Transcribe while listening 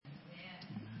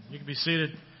You can be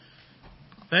seated.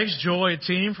 Thanks, Joy and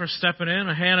team, for stepping in.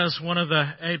 Hannah's one of the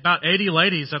about 80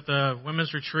 ladies at the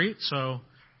women's retreat, so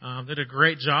did a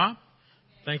great job.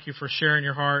 Thank you for sharing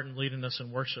your heart and leading us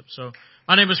in worship. So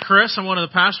my name is Chris. I'm one of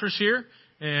the pastors here,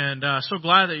 and so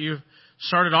glad that you've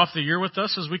started off the year with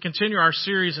us as we continue our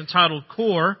series entitled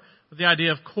Core, with the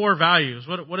idea of core values.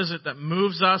 What is it that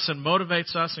moves us and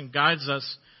motivates us and guides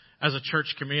us as a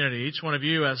church community? Each one of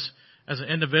you as an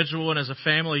individual and as a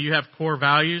family, you have core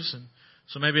values. And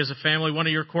so maybe as a family, one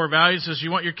of your core values is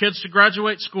you want your kids to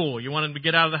graduate school. You want them to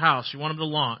get out of the house. You want them to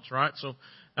launch, right? So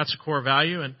that's a core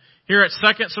value. And here at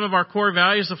Second, some of our core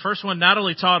values, the first one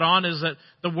Natalie taught on is that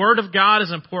the Word of God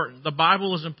is important. The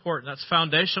Bible is important. That's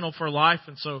foundational for life.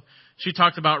 And so she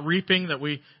talked about reaping, that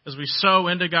as we sow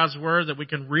into God's Word, that we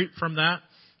can reap from that.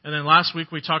 And then last week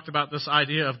we talked about this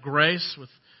idea of grace, with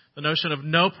the notion of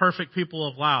no perfect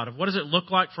people allowed. Of what does it look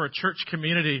like for a church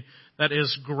community that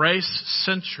is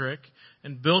grace-centric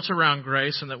and built around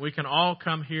grace, and that we can all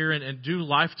come here and do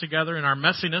life together in our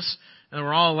messiness, and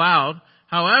we're all allowed.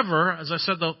 However, as I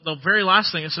said, the very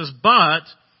last thing, it says, but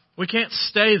we can't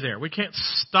stay there. We can't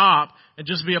stop and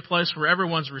just be a place where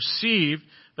everyone's received.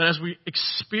 But as we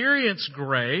experience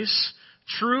grace,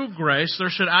 true grace, there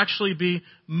should actually be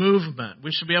movement.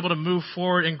 We should be able to move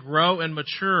forward and grow and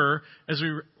mature as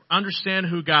we understand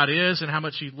who God is and how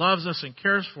much He loves us and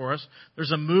cares for us.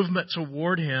 There's a movement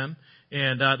toward Him,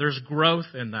 and there's growth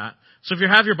in that. So if you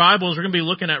have your Bibles, we're going to be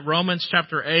looking at Romans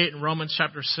chapter 8 and Romans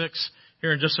chapter 6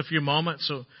 here in just a few moments.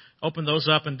 So open those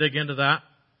up and dig into that.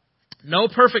 No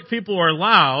perfect people are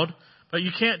allowed, but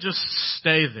you can't just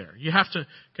stay there. You have to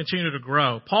continue to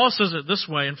grow. Paul says it this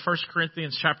way in 1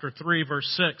 Corinthians chapter 3, verse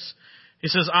 6. He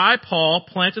says, I, Paul,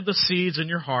 planted the seeds in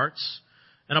your hearts,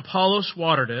 and Apollos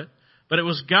watered it, but it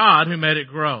was God who made it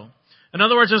grow. In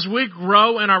other words, as we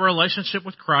grow in our relationship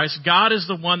with Christ, God is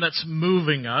the one that's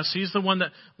moving us. He's the one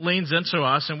that leans into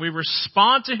us, and we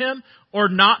respond to Him or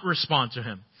not respond to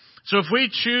Him. So if we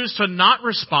choose to not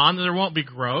respond, then there won't be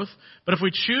growth. But if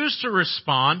we choose to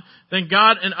respond, then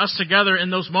God and us together in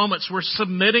those moments, we're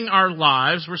submitting our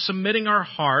lives, we're submitting our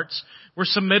hearts, we're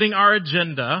submitting our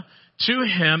agenda to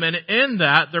Him. And in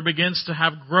that, there begins to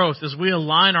have growth. As we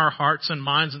align our hearts and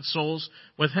minds and souls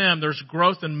with Him, there's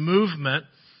growth and movement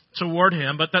toward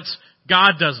Him. But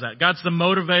God does that. God's the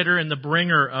motivator and the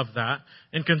bringer of that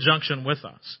in conjunction with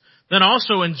us. Then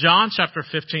also in John chapter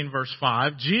 15, verse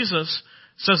 5, Jesus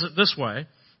says it this way.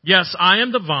 Yes, I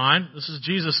am the vine. This is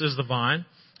Jesus is the vine.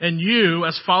 And you,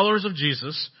 as followers of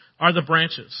Jesus, are the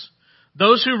branches.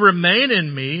 Those who remain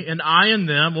in me and I in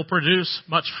them will produce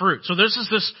much fruit. So this is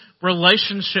this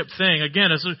relationship thing.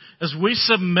 Again, as we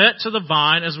submit to the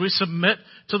vine, as we submit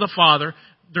to the Father,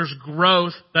 there's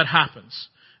growth that happens.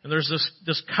 And there's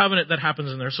this covenant that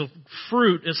happens in there. So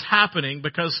fruit is happening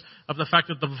because of the fact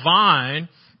that the vine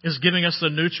is giving us the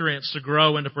nutrients to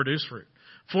grow and to produce fruit.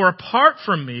 For apart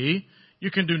from me,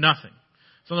 you can do nothing.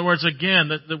 So in other words, again,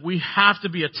 that we have to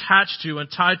be attached to and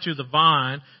tied to the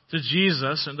vine, to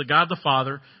Jesus and to God the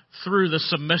Father through the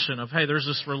submission of, hey, there's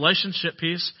this relationship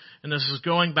piece and this is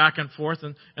going back and forth.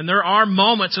 And there are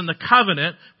moments in the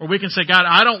covenant where we can say, God,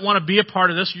 I don't want to be a part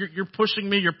of this. You're pushing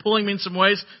me. You're pulling me in some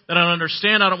ways that I don't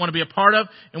understand. I don't want to be a part of.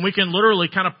 And we can literally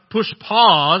kind of push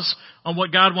pause on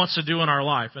what God wants to do in our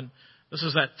life. And this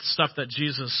is that stuff that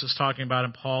Jesus is talking about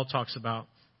and Paul talks about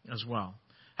as well.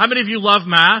 How many of you love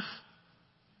math?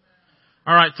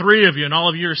 All right, 3 of you, and all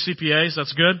of you are CPAs.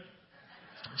 That's good.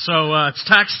 So it's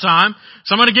tax time.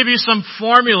 So I'm going to give you some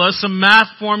formulas, some math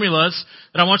formulas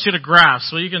that I want you to grasp.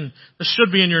 So this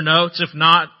should be in your notes. If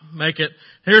not, make it.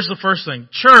 Here's the first thing.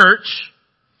 Church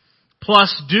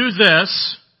plus do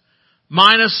this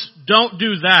minus don't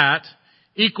do that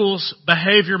equals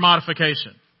behavior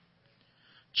modification.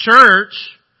 Church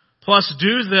plus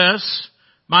do this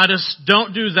minus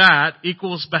don't do that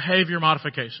equals behavior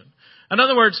modification. In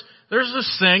other words, there's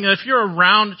this thing that if you're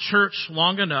around church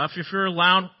long enough, if you're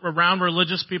around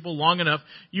religious people long enough,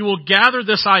 you will gather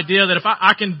this idea that if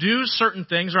I can do certain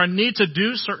things or I need to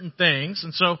do certain things.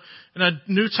 And so in a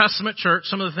New Testament church,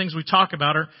 some of the things we talk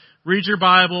about are read your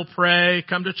Bible, pray,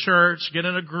 come to church, get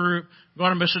in a group, go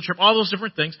on a mission trip, all those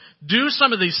different things. Do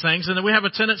some of these things, and then we have a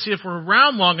tendency, if we're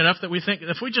around long enough, that we think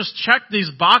if we just check these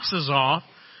boxes off,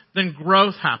 then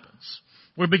growth happens.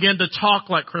 We begin to talk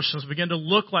like Christians, begin to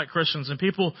look like Christians, and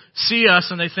people see us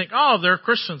and they think, oh, they're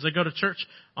Christians. They go to church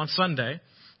on Sunday.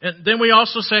 And then we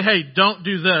also say, hey, don't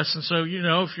do this. And so,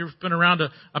 if you've been around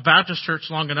a Baptist church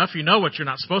long enough, you know what you're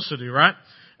not supposed to do, right?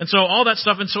 And so all that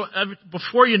stuff. And so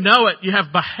before you know it, you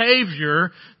have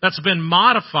behavior that's been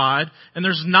modified and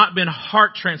there's not been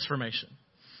heart transformation.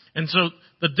 And so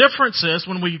The difference is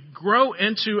when we grow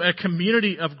into a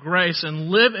community of grace and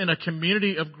live in a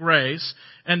community of grace,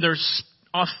 and there's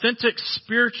authentic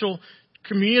spiritual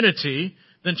community,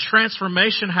 then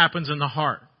transformation happens in the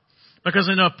heart. Because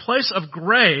in a place of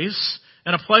grace,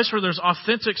 in a place where there's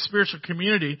authentic spiritual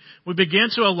community, we begin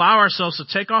to allow ourselves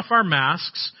to take off our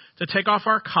masks, to take off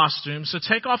our costumes,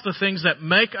 to take off the things that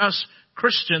make us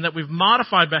Christian, that we've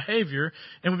modified behavior,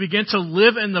 and we begin to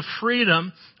live in the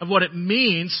freedom of what it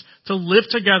means to live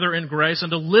together in grace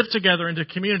and to live together into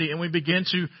community. And we begin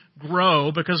to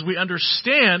grow because we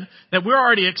understand that we're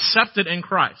already accepted in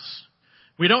Christ.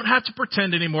 We don't have to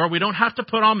pretend anymore. We don't have to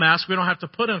put on masks. We don't have to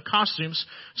put on costumes.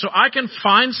 So I can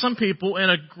find some people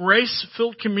in a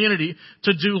grace-filled community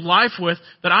to do life with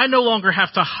that I no longer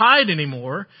have to hide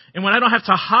anymore. And when I don't have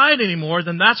to hide anymore,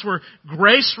 then that's where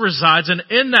grace resides. And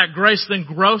in that grace, then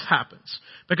growth happens.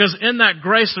 Because in that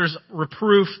grace, there's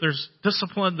reproof, there's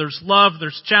discipline, there's love,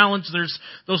 there's challenge, there's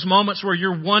those moments where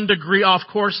you're 1 degree off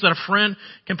course that a friend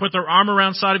can put their arm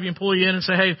around side of you and pull you in and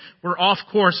say, hey, we're off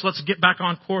course, let's get back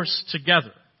on course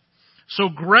together. So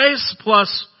grace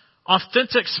plus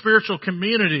authentic spiritual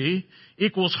community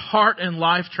equals heart and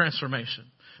life transformation.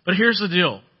 But here's the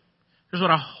deal. Here's what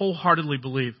I wholeheartedly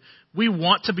believe. We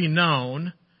want to be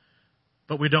known,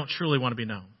 but we don't truly want to be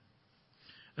known.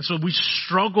 And so we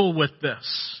struggle with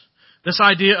this. This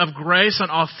idea of grace and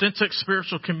authentic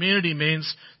spiritual community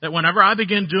means that whenever I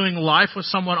begin doing life with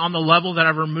someone on the level that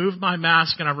I've removed my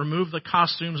mask and I've removed the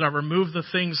costumes, I've removed the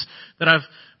things that I've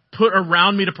put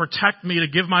around me to protect me, to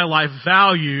give my life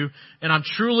value, and I'm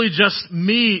truly just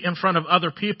me in front of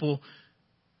other people,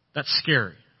 that's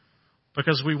scary.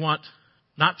 Because we want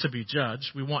not to be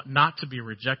judged. We want not to be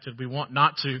rejected. We want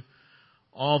not to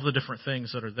all the different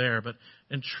things that are there. But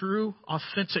in true,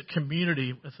 authentic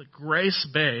community with a grace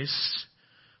base,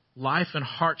 life and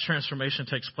heart transformation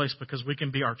takes place because we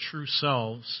can be our true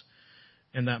selves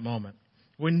in that moment.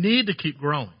 We need to keep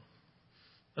growing.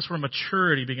 That's where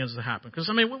maturity begins to happen. Because,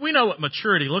 we know what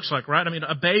maturity looks like, right?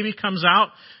 A baby comes out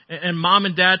and mom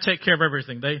and dad take care of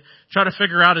everything. They try to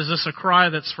figure out, is this a cry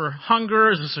that's for hunger?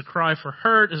 Is this a cry for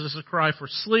hurt? Is this a cry for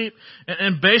sleep?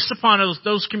 And based upon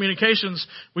those communications,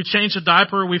 we change the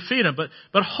diaper, we feed them.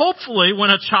 But hopefully when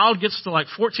a child gets to like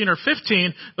 14 or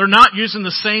 15, they're not using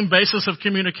the same basis of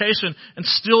communication and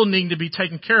still needing to be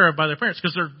taken care of by their parents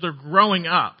because they're growing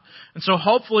up. And so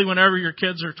hopefully whenever your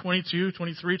kids are 22,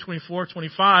 23, 24,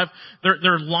 25,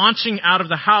 they're launching out of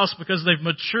the house because they've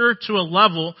matured to a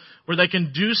level where they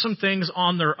can do some things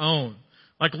on their own.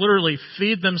 Like literally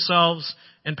feed themselves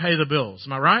and pay the bills.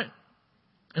 Am I right?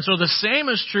 And so the same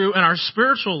is true in our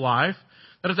spiritual life.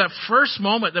 That at that first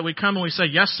moment that we come and we say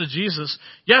yes to Jesus,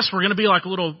 yes, we're going to be like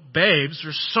little babes.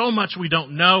 There's so much we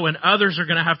don't know, and others are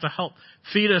going to have to help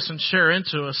feed us and share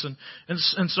into us.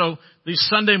 And so these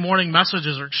Sunday morning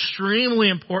messages are extremely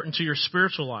important to your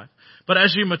spiritual life. But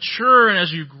as you mature and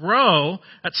as you grow,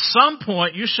 at some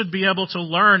point you should be able to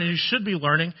learn, and you should be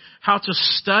learning how to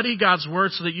study God's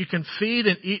Word so that you can feed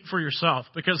and eat for yourself.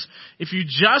 Because if you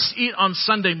just eat on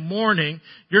Sunday morning,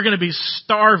 you're going to be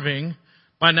starving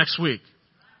by next week.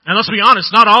 And let's be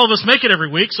honest, not all of us make it every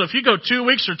week. So if you go 2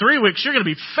 weeks or 3 weeks, you're going to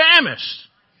be famished.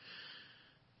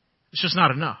 It's just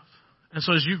not enough. And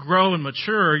so as you grow and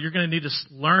mature, you're going to need to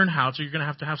learn how to. You're going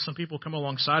to have some people come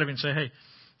alongside of you and say, hey,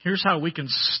 here's how we can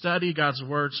study God's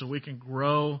Word so we can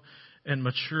grow and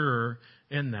mature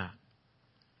in that.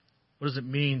 What does it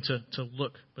mean to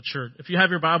look mature? If you have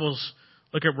your Bibles,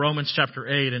 look at Romans chapter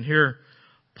 8. And here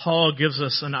Paul gives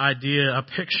us an idea, a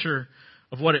picture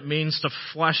of what it means to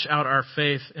flesh out our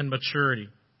faith in maturity.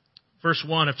 Verse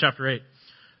 1 of chapter 8.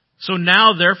 So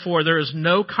now, therefore, there is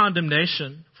no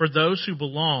condemnation for those who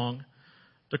belong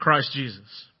to Christ Jesus.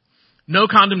 No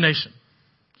condemnation.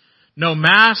 No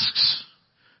masks.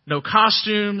 No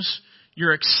costumes.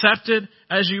 You're accepted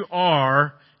as you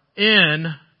are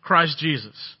in Christ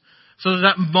Jesus. So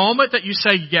that moment that you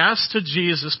say yes to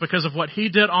Jesus because of what He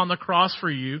did on the cross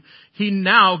for you,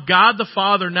 God the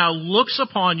Father now looks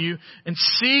upon you and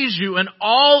sees you in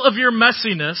all of your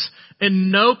messiness,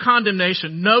 and no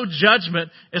condemnation, no judgment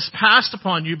is passed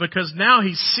upon you because now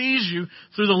He sees you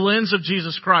through the lens of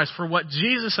Jesus Christ. For what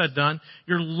Jesus had done,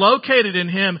 you're located in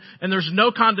Him and there's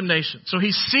no condemnation. So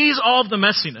He sees all of the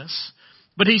messiness,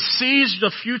 but He sees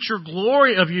the future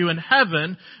glory of you in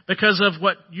heaven because of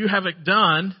what you have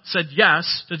done, said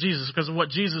yes to Jesus, because of what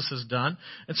Jesus has done.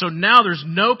 And so now there's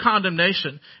no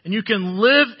condemnation, and you can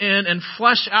live in and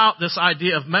flesh out this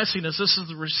idea of messiness. This is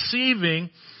the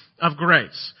receiving of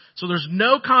grace. So there's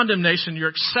no condemnation. You're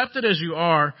accepted as you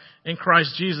are in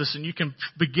Christ Jesus, and you can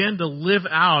begin to live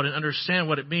out and understand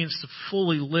what it means to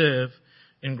fully live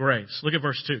in grace. Look at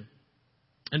verse 2.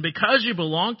 And because you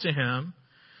belong to him,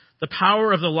 the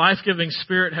power of the life-giving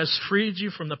Spirit has freed you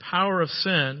from the power of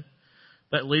sin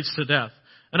that leads to death.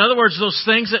 In other words, those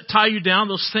things that tie you down,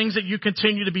 those things that you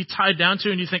continue to be tied down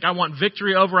to and you think, I want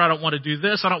victory over, I don't want to do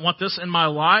this, I don't want this in my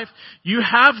life. You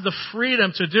have the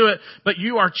freedom to do it, but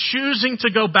you are choosing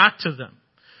to go back to them.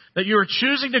 That you are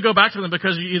choosing to go back to them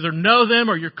because you either know them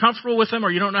or you're comfortable with them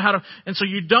or you don't know how to, and so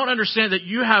you don't understand that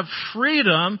you have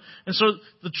freedom. And so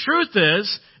the truth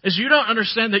is you don't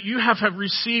understand that you have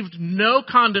received no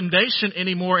condemnation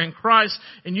anymore in Christ,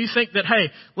 and you think that, hey,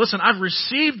 listen, I've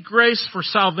received grace for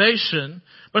salvation,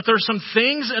 but there's some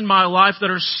things in my life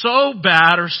that are so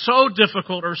bad or so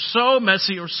difficult or so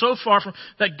messy or so far from,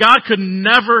 that God could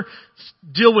never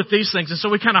deal with these things. And so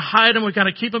we kind of hide them, we kind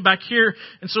of keep them back here.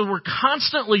 And so we're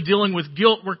constantly dealing with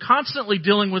guilt. We're constantly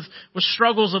dealing with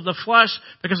struggles of the flesh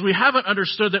because we haven't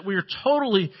understood that we are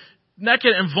totally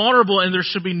naked and vulnerable and there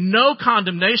should be no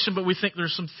condemnation, but we think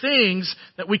there's some things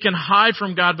that we can hide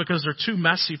from God because they're too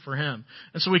messy for Him.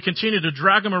 And so we continue to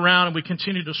drag them around and we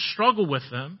continue to struggle with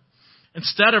them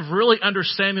instead of really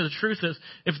understanding the truth is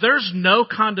if there's no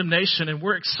condemnation and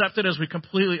we're accepted as we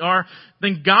completely are,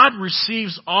 then God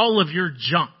receives all of your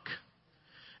junk.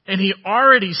 And He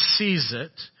already sees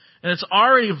it and it's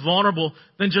already vulnerable.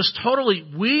 Then just totally,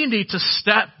 we need to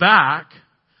step back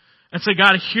and say,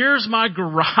 God, here's my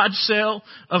garage sale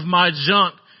of my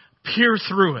junk. Peer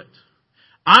through it.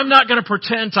 I'm not going to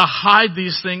pretend to hide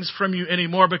these things from you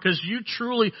anymore because you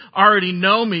truly already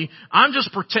know me. I'm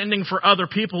just pretending for other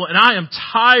people, and I am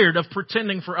tired of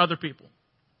pretending for other people.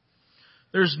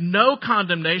 There's no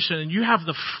condemnation, and you have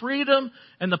the freedom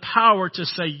and the power to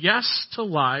say yes to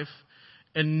life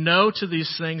and no to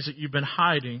these things that you've been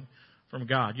hiding from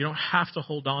God. You don't have to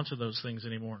hold on to those things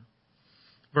anymore.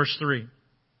 Verse 3.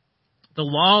 The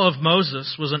law of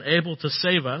Moses was unable to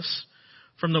save us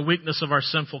from the weakness of our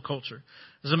sinful culture.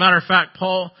 As a matter of fact,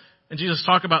 Paul and Jesus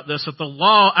talk about this, that the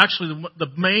law, actually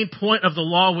the main point of the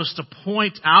law was to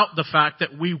point out the fact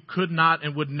that we could not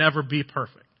and would never be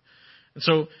perfect. And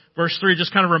so verse 3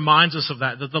 just kind of reminds us of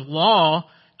that the law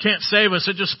can't save us.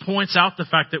 It just points out the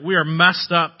fact that we are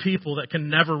messed up people that can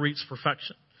never reach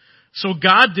perfection. So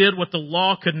God did what the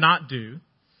law could not do.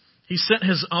 He sent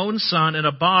His own Son in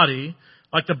a body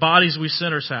like the bodies we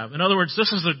sinners have. In other words,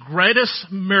 this is the greatest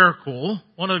miracle,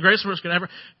 one of the greatest miracles ever.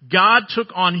 God took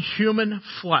on human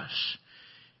flesh.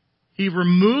 He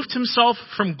removed Himself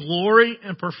from glory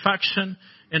and perfection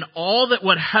and all that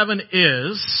what heaven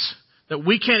is, that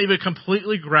we can't even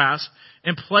completely grasp,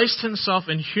 and placed Himself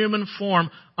in human form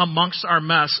amongst our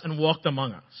mess and walked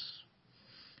among us.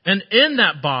 And in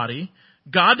that body,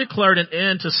 God declared an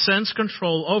end to sin's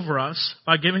control over us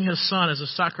by giving His Son as a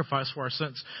sacrifice for our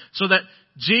sins. So that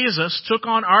Jesus took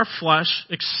on our flesh,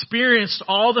 experienced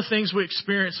all the things we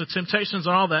experienced, the temptations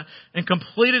and all that, and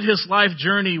completed His life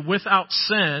journey without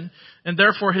sin, and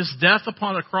therefore His death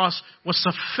upon the cross was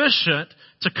sufficient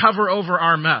to cover over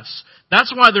our mess.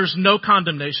 That's why there's no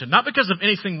condemnation. Not because of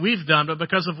anything we've done, but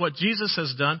because of what Jesus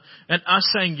has done and us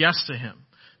saying yes to Him.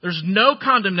 There's no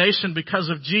condemnation because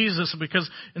of Jesus,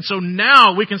 and so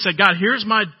now we can say, God, here's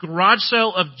my garage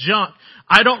sale of junk.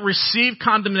 I don't receive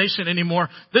condemnation anymore.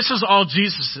 This is all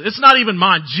Jesus'. It's not even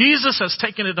mine. Jesus has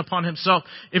taken it upon Himself.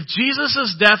 If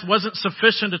Jesus' death wasn't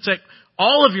sufficient to take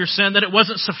all of your sin, then it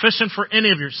wasn't sufficient for any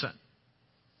of your sin.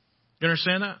 You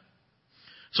understand that?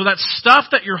 So that stuff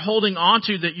that you're holding on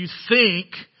to that you think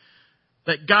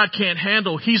that God can't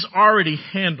handle, He's already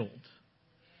handled.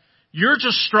 You're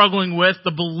just struggling with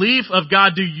the belief of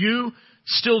God. Do you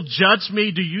still judge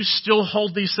me? Do you still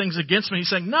hold these things against me? He's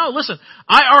saying, no, listen,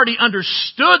 I already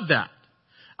understood that.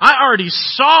 I already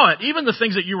saw it. Even the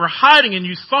things that you were hiding and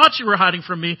you thought you were hiding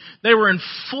from me, they were in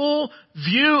full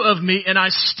view of me, and I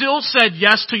still said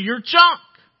yes to your junk.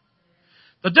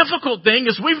 The difficult thing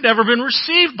is we've never been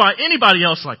received by anybody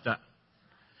else like that.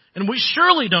 And we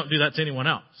surely don't do that to anyone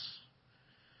else.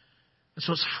 And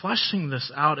so it's fleshing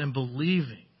this out and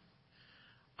believing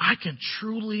I can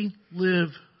truly live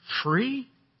free?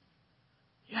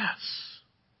 Yes.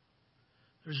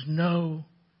 There's no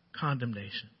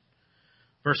condemnation.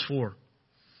 Verse 4.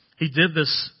 He did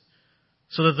this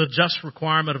so that the just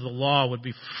requirement of the law would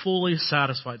be fully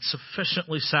satisfied,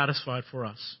 sufficiently satisfied for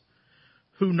us,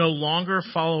 who no longer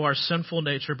follow our sinful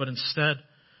nature, but instead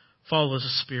follow the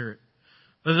Spirit.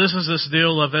 Now, this is this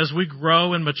deal of as we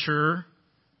grow and mature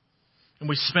and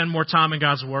we spend more time in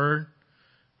God's Word,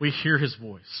 we hear His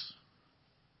voice.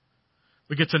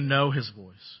 We get to know His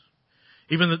voice.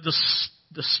 Even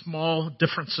the small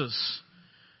differences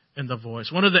in the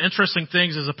voice. One of the interesting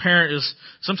things as a parent is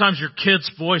sometimes your kid's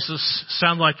voices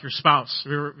sound like your spouse.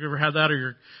 Have you ever had that?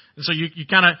 Or And so you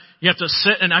have to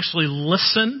sit and actually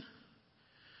listen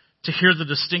to hear the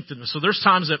distinctiveness. So there's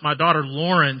times that my daughter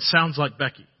Lauren sounds like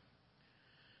Becky.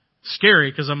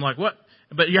 Scary because I'm like, what?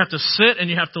 But you have to sit and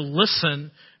you have to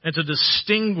listen and to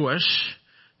distinguish,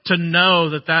 to know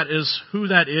that is who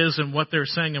that is and what they're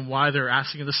saying and why they're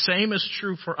asking. And the same is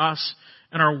true for us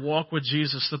in our walk with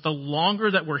Jesus, that the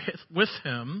longer that we're with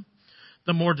Him,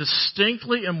 the more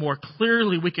distinctly and more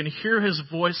clearly we can hear His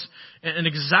voice and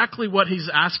exactly what He's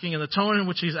asking and the tone in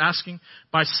which He's asking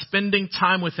by spending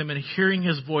time with Him and hearing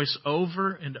His voice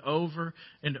over and over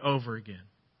and over again.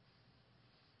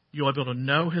 You'll be able to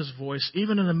know His voice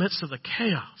even in the midst of the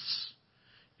chaos.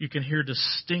 You can hear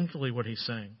distinctly what He's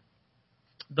saying.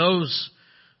 Those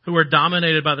who are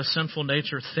dominated by the sinful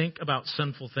nature think about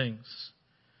sinful things.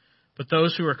 But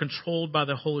those who are controlled by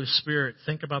the Holy Spirit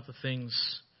think about the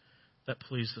things that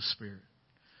please the Spirit.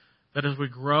 That as we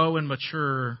grow and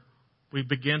mature, we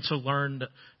begin to learn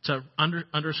to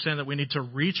understand that we need to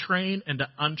retrain and to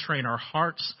untrain our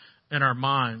hearts and our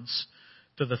minds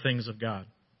to the things of God.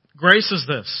 Grace is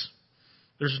this.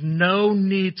 There's no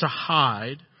need to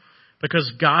hide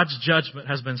because God's judgment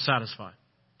has been satisfied.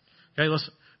 Okay,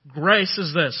 listen. Grace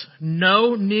is this.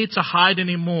 No need to hide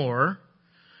anymore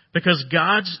because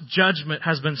God's judgment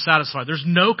has been satisfied. There's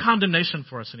no condemnation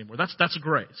for us anymore. That's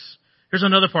grace. Here's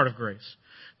another part of grace.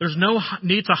 There's no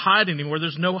need to hide anymore.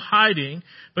 There's no hiding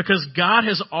because God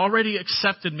has already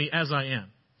accepted me as I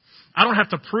am. I don't have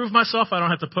to prove myself. I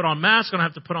don't have to put on masks. I don't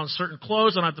have to put on certain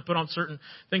clothes. I don't have to put on certain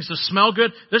things to smell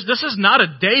good. This is not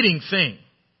a dating thing.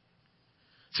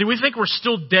 See, we think we're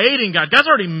still dating God. God's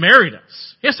already married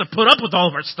us. He has to put up with all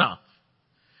of our stuff.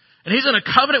 And He's in a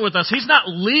covenant with us. He's not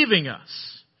leaving us.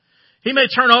 He may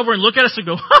turn over and look at us and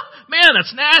go, man,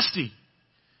 that's nasty.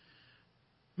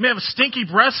 We may have a stinky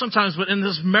breath sometimes, but in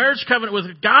this marriage covenant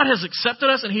with God has accepted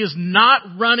us and He is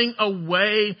not running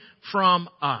away from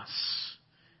us.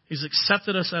 He's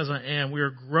accepted us as I am. We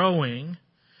are growing.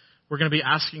 We're going to be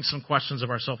asking some questions of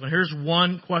ourselves. And here's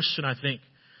one question, I think,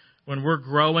 when we're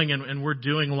growing and we're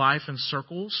doing life in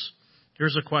circles.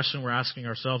 Here's a question we're asking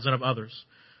ourselves and of others.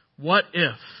 What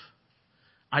if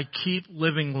I keep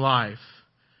living life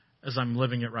as I'm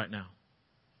living it right now?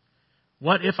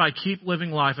 What if I keep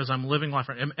living life as I'm living life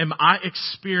right now? Am I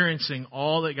experiencing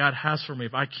all that God has for me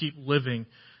if I keep living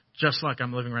just like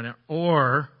I'm living right now?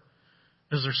 Or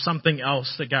is there something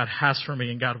else that God has for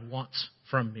me and God wants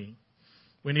from me?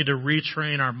 We need to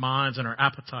retrain our minds and our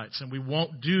appetites. And we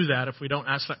won't do that if we don't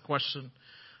ask that question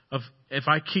of, if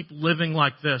I keep living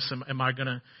like this, am I going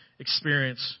to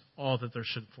experience all that there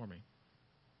should for me?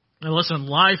 Now listen,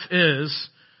 life is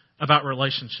about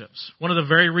relationships. One of the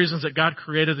very reasons that God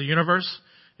created the universe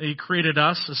and He created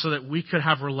us is so that we could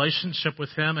have relationship with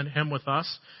Him and Him with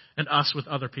us and us with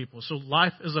other people. So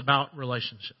life is about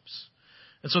relationships.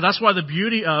 And so that's why the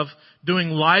beauty of doing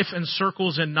life in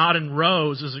circles and not in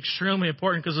rows is extremely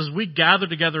important, because as we gather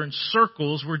together in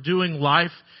circles, we're doing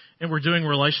life and we're doing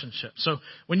relationships. So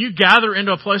when you gather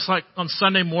into a place like on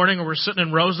Sunday morning or we're sitting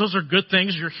in rows, those are good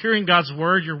things. You're hearing God's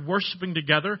Word, you're worshiping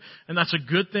together, and that's a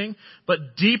good thing.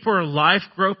 But deeper life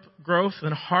growth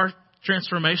and heart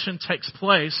transformation takes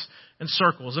place in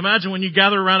circles. Imagine when you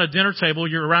gather around a dinner table,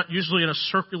 you're around, usually in a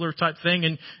circular type thing,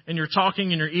 and you're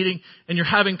talking and you're eating and you're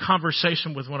having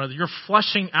conversation with one another. You're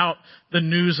fleshing out the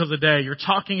news of the day. You're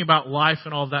talking about life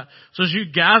and all of that. So as you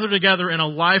gather together in a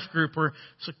life group where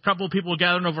it's a couple of people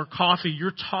gathering over coffee,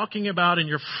 you're talking about and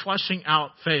you're fleshing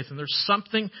out faith. And there's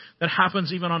something that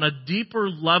happens even on a deeper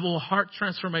level, heart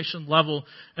transformation level,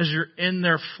 as you're in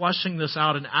there fleshing this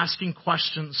out and asking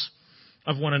questions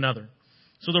of one another.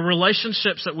 So the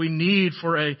relationships that we need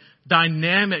for a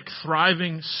dynamic,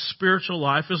 thriving spiritual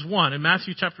life is one. In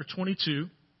Matthew chapter 22,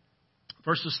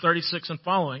 verses 36 and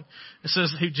following, it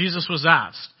says Jesus was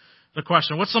asked the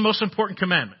question, what's the most important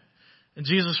commandment? And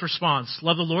Jesus responds,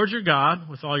 love the Lord your God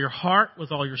with all your heart,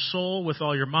 with all your soul, with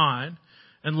all your mind,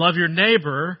 and love your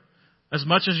neighbor as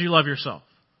much as you love yourself.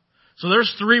 So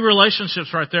there's three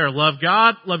relationships right there. Love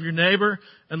God, love your neighbor,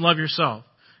 and love yourself.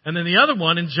 And then the other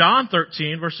one, in John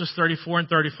 13, verses 34 and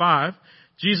 35,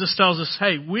 Jesus tells us,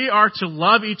 hey, we are to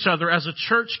love each other as a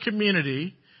church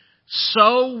community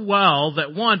so well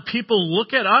that, one, people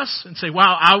look at us and say,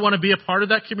 wow, I want to be a part of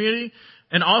that community.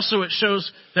 And also it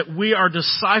shows that we are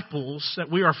disciples,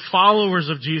 that we are followers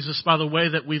of Jesus by the way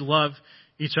that we love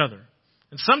each other.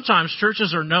 And sometimes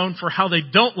churches are known for how they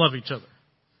don't love each other.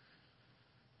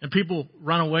 And people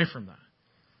run away from that.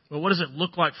 Well, what does it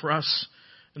look like for us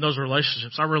in those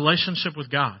relationships? Our relationship with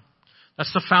God.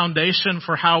 That's the foundation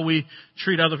for how we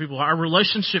treat other people. Our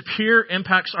relationship here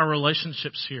impacts our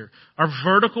relationships here. Our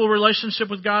vertical relationship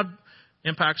with God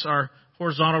impacts our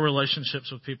horizontal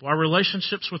relationships with people, our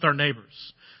relationships with our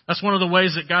neighbors. That's one of the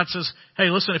ways that God says,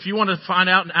 hey, listen, if you want to find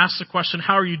out and ask the question,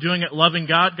 how are you doing at loving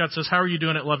God? God says, how are you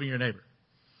doing at loving your neighbor?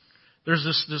 There's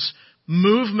this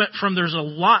movement from there's a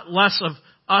lot less of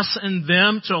us and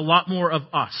them to a lot more of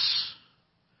us.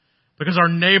 Because our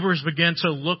neighbors begin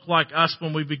to look like us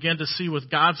when we begin to see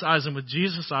with God's eyes and with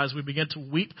Jesus' eyes, we begin to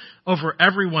weep over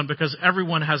everyone because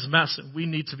everyone has mess and we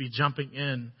need to be jumping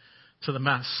in to the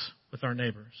mess with our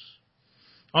neighbors.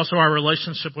 Also, our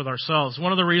relationship with ourselves.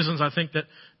 One of the reasons I think that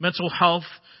mental health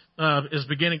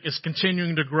is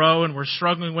continuing to grow and we're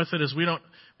struggling with it is we don't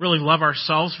really love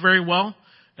ourselves very well.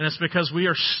 And it's because we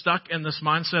are stuck in this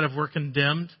mindset of we're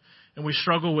condemned and we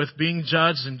struggle with being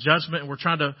judged and judgment, and we're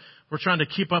trying to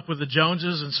keep up with the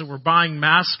Joneses, and so we're buying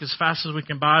masks as fast as we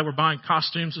can buy, we're buying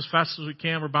costumes as fast as we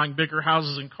can, we're buying bigger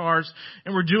houses and cars,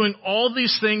 and we're doing all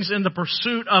these things in the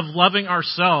pursuit of loving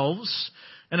ourselves.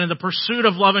 And in the pursuit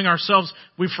of loving ourselves,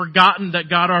 we've forgotten that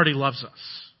God already loves us.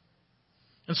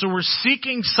 And so we're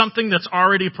seeking something that's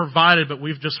already provided, but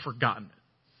we've just forgotten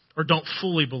it or don't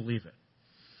fully believe it.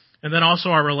 And then also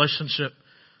our relationship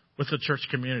with the church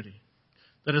community.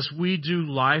 That as we do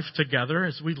life together,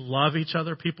 as we love each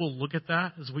other, people look at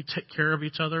that, as we take care of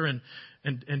each other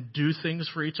and do things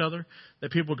for each other,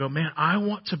 that people go, man, I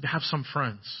want to have some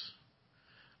friends.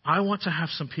 I want to have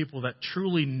some people that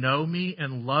truly know me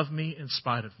and love me in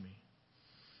spite of me.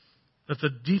 That the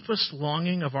deepest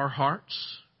longing of our hearts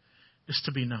is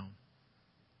to be known.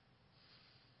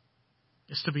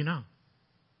 It's to be known.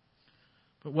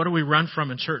 But what do we run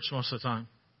from in church most of the time?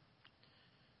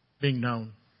 Being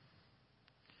known.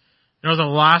 You know, the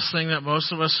last thing that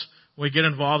most of us, when we get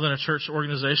involved in a church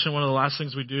organization, one of the last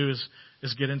things we do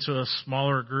is get into a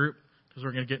smaller group because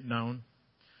we're going to get known.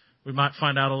 We might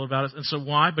find out a little about it. And so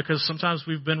why? Because sometimes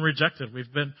we've been rejected.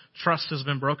 Trust has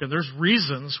been broken. There's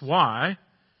reasons why.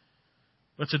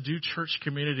 But to do church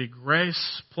community,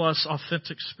 grace plus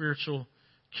authentic spiritual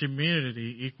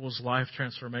community equals life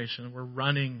transformation. We're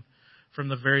running from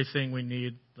the very thing we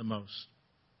need the most.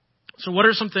 So what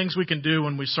are some things we can do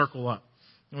when we circle up,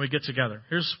 when we get together?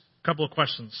 Here's a couple of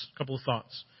questions, a couple of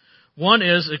thoughts. One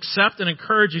is accept and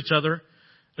encourage each other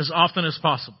as often as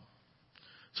possible.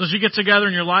 So as you get together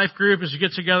in your life group, as you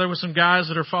get together with some guys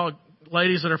that are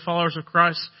ladies that are followers of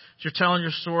Christ, as you're telling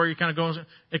your story, you kind of go,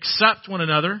 accept one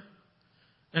another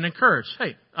and encourage.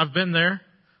 Hey, I've been there.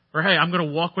 Or, hey, I'm going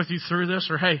to walk with you through this.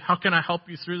 Or, hey, how can I help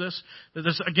you through this?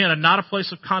 There's, again, not a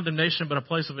place of condemnation, but a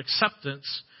place of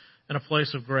acceptance and a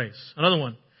place of grace. Another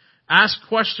one, ask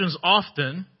questions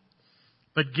often,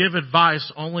 but give advice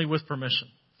only with permission.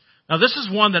 Now, this is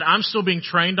one that I'm still being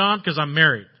trained on because I'm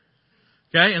married.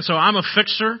 Okay, and so I'm a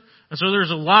fixer. And so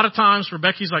there's a lot of times where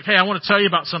Becky's like, hey, I want to tell you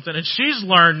about something. And she's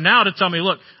learned now to tell me,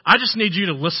 look, I just need you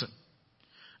to listen.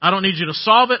 I don't need you to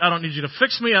solve it. I don't need you to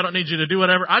fix me. I don't need you to do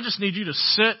whatever. I just need you to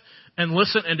sit and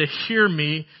listen and to hear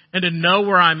me and to know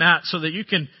where I'm at so that you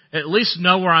can at least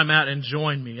know where I'm at and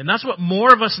join me. And that's what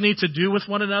more of us need to do with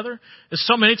one another. Is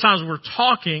so many times we're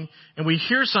talking and we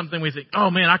hear something, we think, oh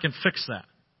man, I can fix that.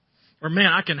 Or man,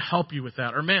 I can help you with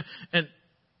that. Or man, and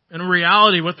in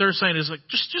reality, what they're saying is like,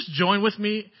 just join with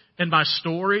me in my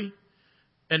story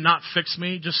and not fix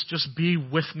me. Just be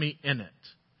with me in it.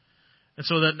 And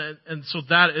so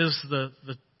that is the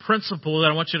principle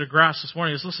that I want you to grasp this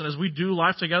morning is, listen, as we do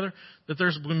life together, that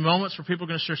there's moments where people are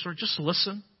going to share stories. Just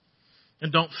listen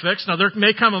and don't fix. Now, there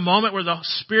may come a moment where the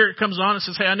Spirit comes on and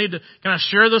says, hey, can I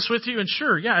share this with you? And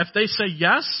sure, yeah, if they say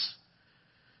yes,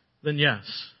 then yes.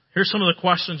 Here's some of the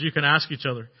questions you can ask each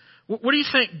other. What do you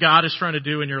think God is trying to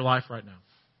do in your life right now?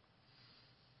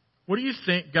 What do you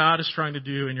think God is trying to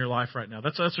do in your life right now?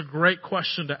 That's a great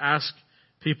question to ask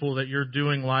people that you're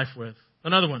doing life with.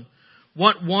 Another one.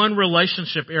 What one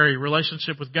relationship area,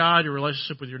 relationship with God, your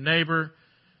relationship with your neighbor,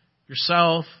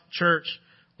 yourself, church,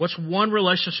 what's one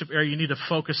relationship area you need to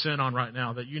focus in on right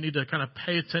now that you need to kind of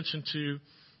pay attention to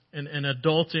in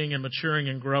adulting and maturing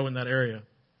and grow in that area?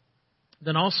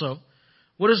 Then also,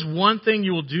 what is one thing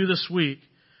you will do this week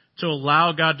to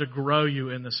allow God to grow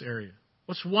you in this area?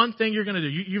 What's one thing you're going to do?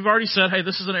 You've already said, hey,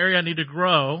 this is an area I need to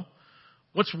grow.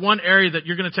 What's one area that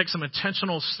you're going to take some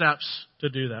intentional steps to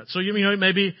do that? So you know,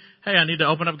 maybe, hey, I need to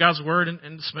open up God's Word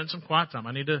and spend some quiet time.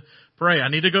 I need to pray. I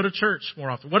need to go to church more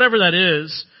often. Whatever that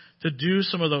is, to do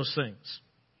some of those things.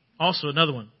 Also,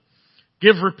 another one.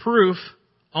 Give reproof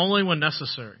only when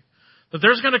necessary. That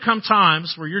there's going to come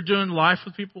times where you're doing life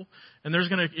with people, and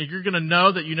you're going to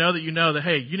know that,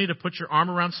 hey, you need to put your arm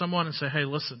around someone and say, hey,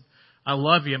 listen, I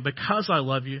love you, and because I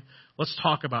love you, let's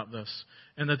talk about this.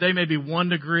 and that they may be 1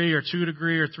 degree or 2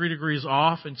 degree or 3 degrees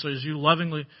off. And so as you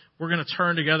lovingly, we're going to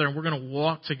turn together and we're going to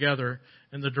walk together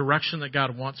in the direction that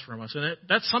God wants from us. And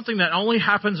that's something that only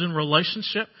happens in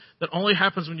relationship, that only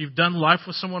happens when you've done life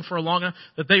with someone for a long enough,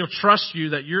 that they will trust you,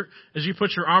 that as you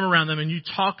put your arm around them and you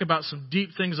talk about some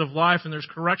deep things of life and there's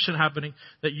correction happening,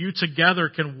 that you together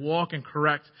can walk and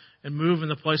correct and move in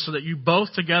the place so that you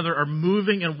both together are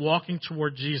moving and walking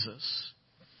toward Jesus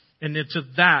and into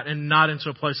that and not into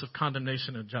a place of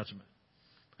condemnation and judgment.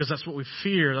 Because that's what we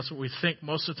fear, that's what we think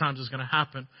most of the times is going to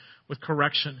happen with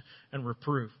correction and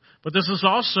reproof. But this is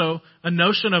also a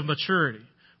notion of maturity.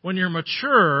 When you're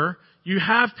mature, you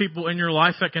have people in your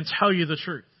life that can tell you the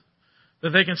truth.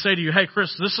 That they can say to you, hey,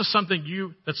 Chris, this is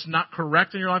something that's not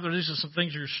correct in your life, or these are some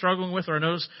things you're struggling with, or I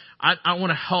notice I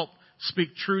want to help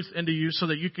speak truth into you so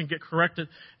that you can get corrected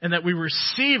and that we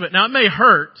receive it. Now, it may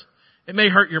hurt. It may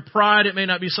hurt your pride. It may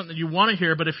not be something you want to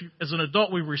hear, but if you, as an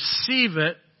adult, we receive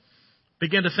it,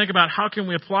 begin to think about how can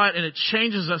we apply it, and it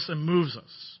changes us and moves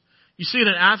us. You see it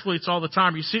in athletes all the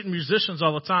time. You see it in musicians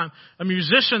all the time. A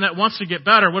musician that wants to get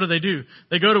better, what do?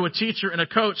 They go to a teacher and a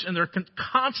coach, and they're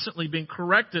constantly being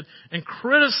corrected and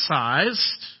criticized.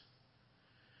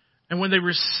 And when they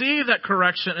receive that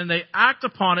correction and they act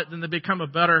upon it, then they become a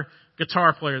better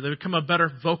guitar player. They become a better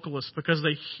vocalist because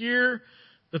they hear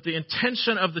that the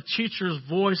intention of the teacher's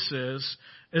voice is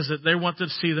that they want to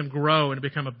see them grow and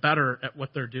become better at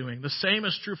what they're doing. The same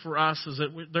is true for us, is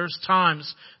that there's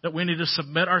times that we need to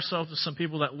submit ourselves to some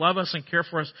people that love us and care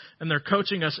for us, and they're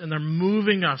coaching us and they're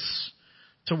moving us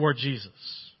toward Jesus.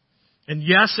 And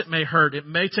yes, it may hurt. It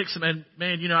may take some, and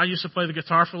man, I used to play the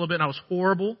guitar for a little bit and I was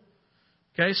horrible.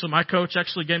 Okay, so my coach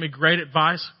actually gave me great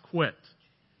advice: quit.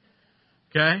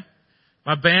 Okay?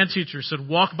 My band teacher said,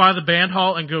 walk by the band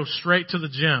hall and go straight to the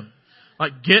gym.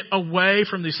 Like, get away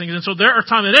from these things. And so there are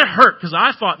times that it hurt because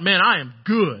I thought, man, I am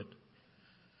good.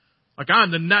 Like, I'm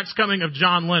the next coming of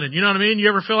John Lennon. You know what I mean? You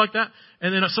ever feel like that?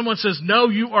 And then if someone says, no,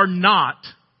 you are not.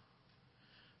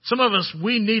 Some of us,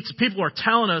 people are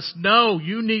telling us, no,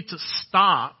 you need to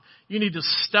stop. You need to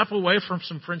step away from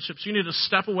some friendships. You need to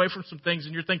step away from some things.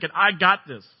 And you're thinking, I got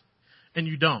this. And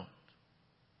you don't.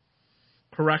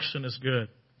 Correction is good.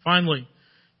 Finally,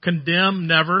 condemn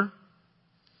never.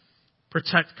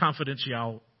 Protect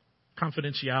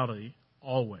confidentiality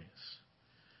always.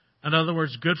 In other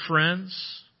words, good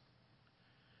friends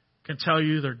can tell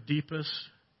you their deepest,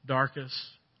 darkest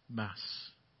mess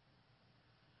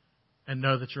and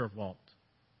know that you're a vault.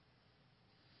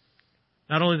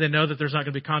 Not only they know that there's not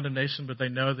going to be condemnation, but they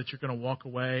know that you're going to walk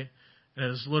away, and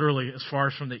it is literally as far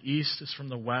as from the east as from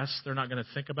the west. They're not going to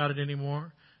think about it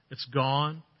anymore. It's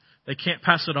gone. They can't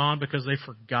pass it on because they've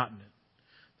forgotten it.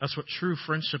 That's what true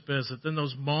friendship is. That in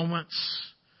those moments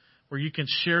where you can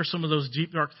share some of those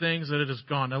deep, dark things, that it is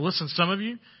gone. Now listen, some of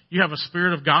you have a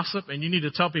spirit of gossip, and you need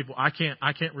to tell people, I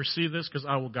can't receive this because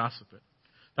I will gossip it.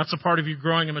 That's a part of you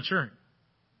growing and maturing.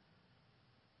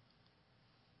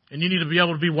 And you need to be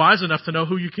able to be wise enough to know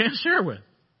who you can share with.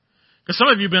 Because some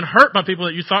of you have been hurt by people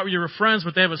that you thought you were friends,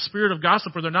 but they have a spirit of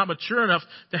gossip, or they're not mature enough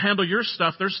to handle your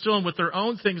stuff. They're still in with their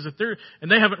own things and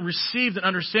they haven't received and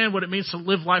understand what it means to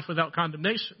live life without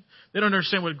condemnation. They don't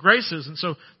understand what grace is, and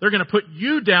so they're going to put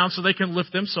you down so they can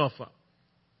lift themselves up.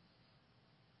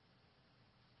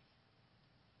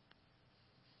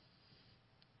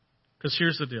 Because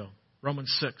here's the deal.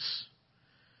 Romans 6.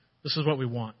 This is what we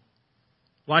want.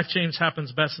 Life change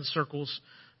happens best in circles,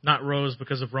 not rows,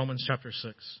 because of Romans chapter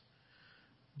 6.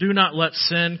 Do not let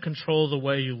sin control the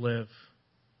way you live.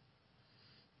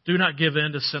 Do not give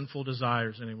in to sinful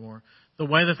desires anymore. The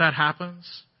way that happens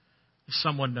is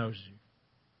someone knows you.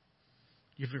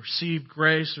 You've received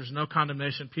grace. There's no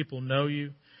condemnation. People know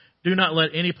you. Do not let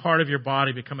any part of your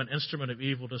body become an instrument of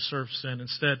evil to serve sin.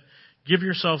 Instead, give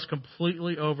yourselves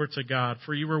completely over to God.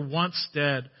 For you were once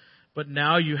dead, but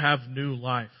now you have new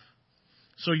life.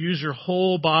 So use your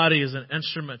whole body as an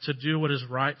instrument to do what is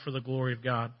right for the glory of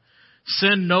God.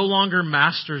 Sin no longer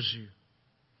masters you.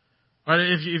 Right?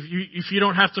 If you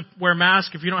don't have to wear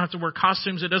masks, if you don't have to wear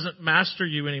costumes, it doesn't master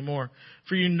you anymore.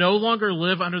 For you no longer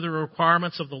live under the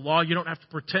requirements of the law. You don't have to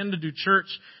pretend to do church.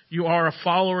 You are a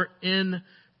follower in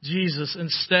Jesus.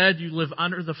 Instead, you live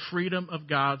under the freedom of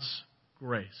God's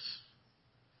grace.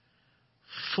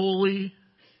 Fully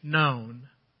known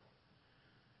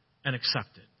and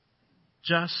accepted.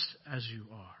 Just as you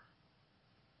are.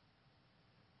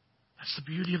 That's the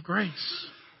beauty of grace.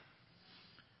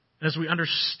 As we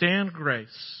understand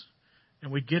grace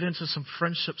and we get into some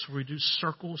friendships where we do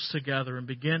circles together and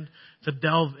begin to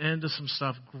delve into some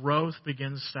stuff, growth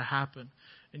begins to happen.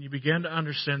 and you begin to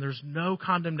understand there's no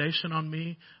condemnation on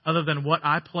me other than what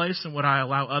I place and what I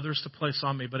allow others to place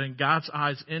on me. But in God's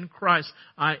eyes, in Christ,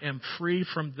 I am free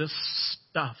from this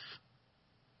stuff.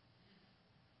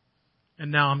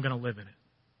 And now I'm going to live in it.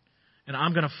 And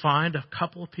I'm going to find a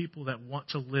couple of people that want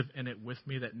to live in it with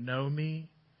me, that know me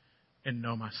and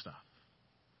know my stuff,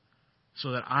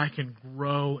 so that I can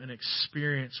grow and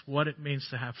experience what it means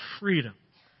to have freedom,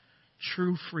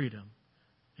 true freedom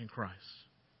in Christ.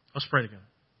 Let's pray together.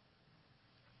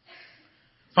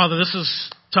 Father, this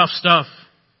is tough stuff.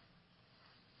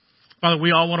 Father,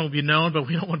 we all want to be known, but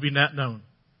we don't want to be not known.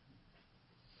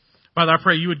 Father, I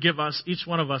pray you would give us, each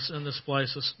one of us in this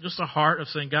place, just a heart of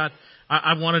saying, God,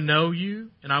 I want to know you,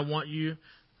 and I want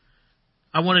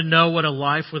to know what a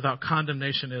life without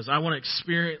condemnation is. I want to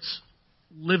experience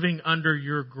living under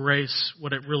your grace,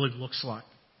 what it really looks like.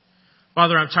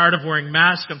 Father, I'm tired of wearing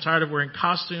masks. I'm tired of wearing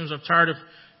costumes. I'm tired of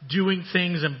doing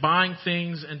things and buying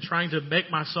things and trying to make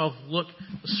myself look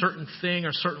a certain thing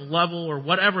or certain level or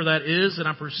whatever that is that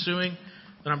I'm pursuing,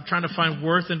 that I'm trying to find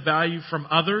worth and value from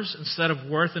others instead of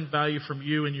worth and value from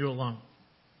you and you alone.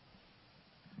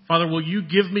 Father, will you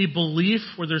give me belief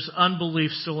where there's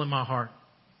unbelief still in my heart?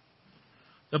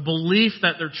 The belief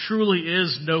that there truly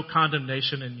is no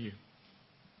condemnation in you.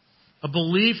 A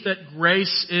belief that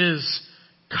grace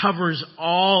covers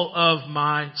all of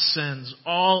my sins,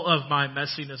 all of my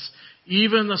messiness,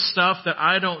 even the stuff that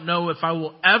I don't know if I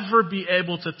will ever be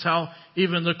able to tell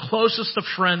even the closest of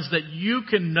friends, that you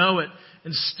can know it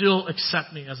and still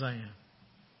accept me as I am.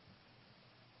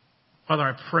 Father,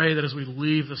 I pray that as we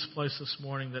leave this place this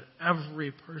morning, that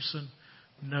every person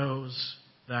knows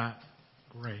that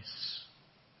grace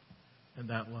and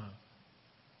that love.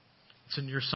 It's in your Son.